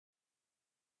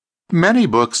Many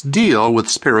books deal with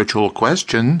spiritual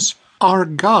questions, are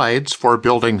guides for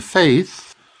building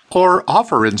faith, or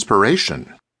offer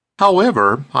inspiration.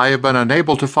 However, I have been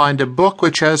unable to find a book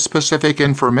which has specific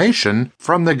information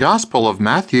from the Gospel of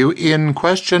Matthew in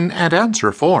question and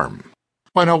answer form.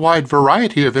 When a wide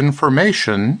variety of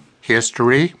information,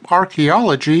 history,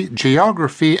 archaeology,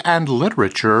 geography, and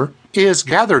literature is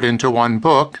gathered into one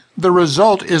book, the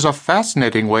result is a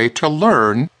fascinating way to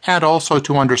learn and also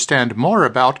to understand more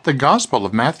about the Gospel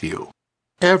of Matthew.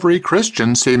 Every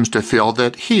Christian seems to feel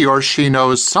that he or she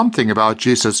knows something about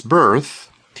Jesus' birth,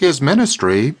 his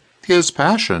ministry, his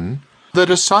passion, the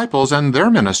disciples and their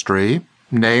ministry,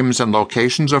 names and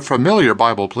locations of familiar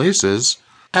Bible places,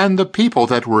 and the people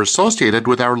that were associated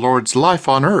with our Lord's life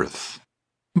on earth.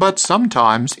 But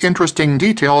sometimes interesting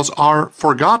details are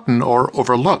forgotten or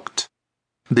overlooked.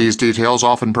 These details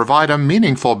often provide a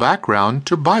meaningful background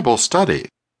to Bible study.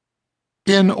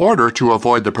 In order to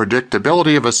avoid the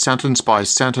predictability of a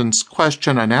sentence-by-sentence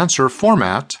question-and-answer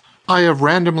format, I have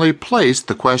randomly placed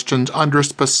the questions under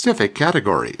specific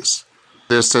categories.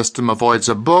 This system avoids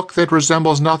a book that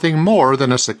resembles nothing more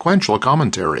than a sequential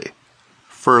commentary.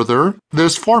 Further,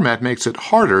 this format makes it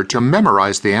harder to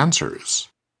memorize the answers.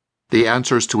 The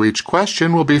answers to each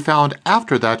question will be found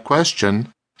after that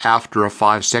question, after a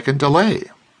 5-second delay.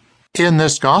 In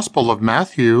this Gospel of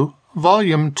Matthew,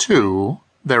 Volume 2,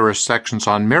 there are sections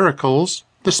on miracles,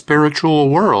 the spiritual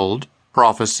world,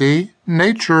 prophecy,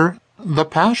 nature, the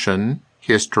Passion,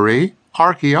 history,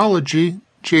 archaeology,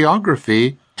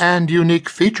 geography, and unique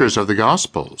features of the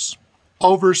Gospels.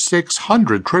 Over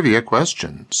 600 trivia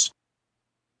questions.